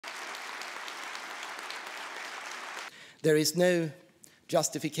There is no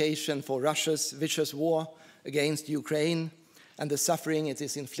justification for Russia's vicious war against Ukraine and the suffering it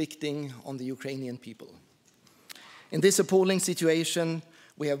is inflicting on the Ukrainian people. In this appalling situation,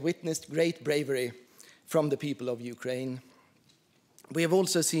 we have witnessed great bravery from the people of Ukraine. We have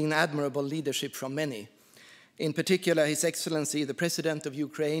also seen admirable leadership from many, in particular His Excellency, the President of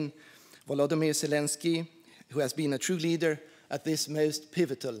Ukraine, Volodymyr Zelenskiy, who has been a true leader at this most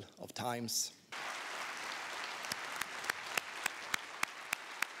pivotal of times.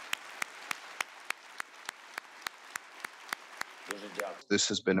 This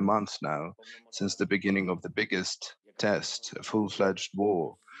has been a month now since the beginning of the biggest test, a full-fledged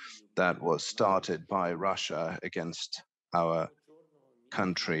war that was started by Russia against our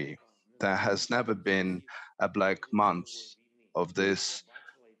country. There has never been a black month of this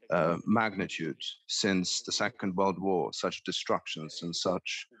magnitude since the Second World War, such destructions and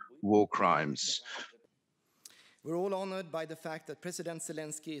such war crimes. We're all honored by the fact that President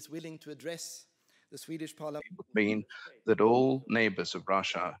Zelensky is willing to address the Swedish Parliament. It would mean that all neighbors of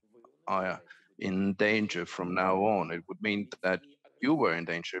Russia are in danger from now on. It would mean that you were in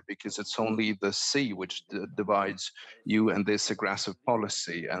danger because it's only the sea which divides you and this aggressive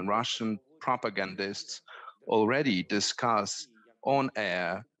policy. And Russian propagandists already discuss on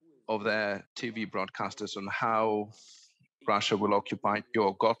air of their TV broadcasters on how Russia will occupy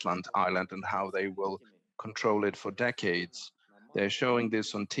your Gotland island and how they will control it for decades. They're showing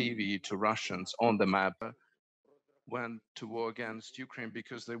this on TV to Russians on the map. Went to war against Ukraine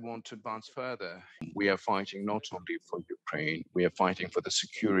because they want to advance further. We are fighting not only for Ukraine, we are fighting for the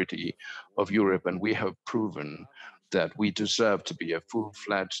security of Europe, and we have proven that we deserve to be a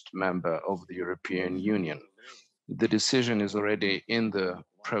full-fledged member of the European Union. The decision is already in the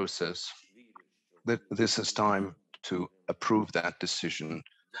process. This is time to approve that decision,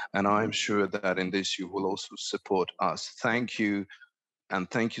 and I'm sure that in this you will also support us. Thank you, and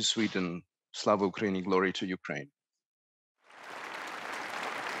thank you, Sweden. Slava Ukraini, glory to Ukraine.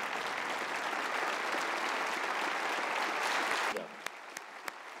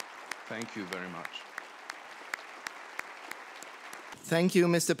 Thank you very much. Thank you,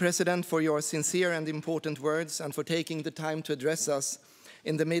 Mr. President, for your sincere and important words and for taking the time to address us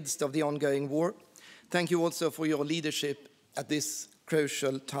in the midst of the ongoing war. Thank you also for your leadership at this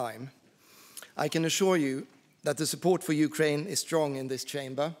crucial time. I can assure you that the support for Ukraine is strong in this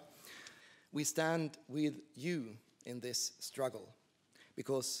chamber. We stand with you in this struggle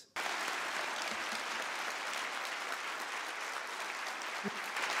because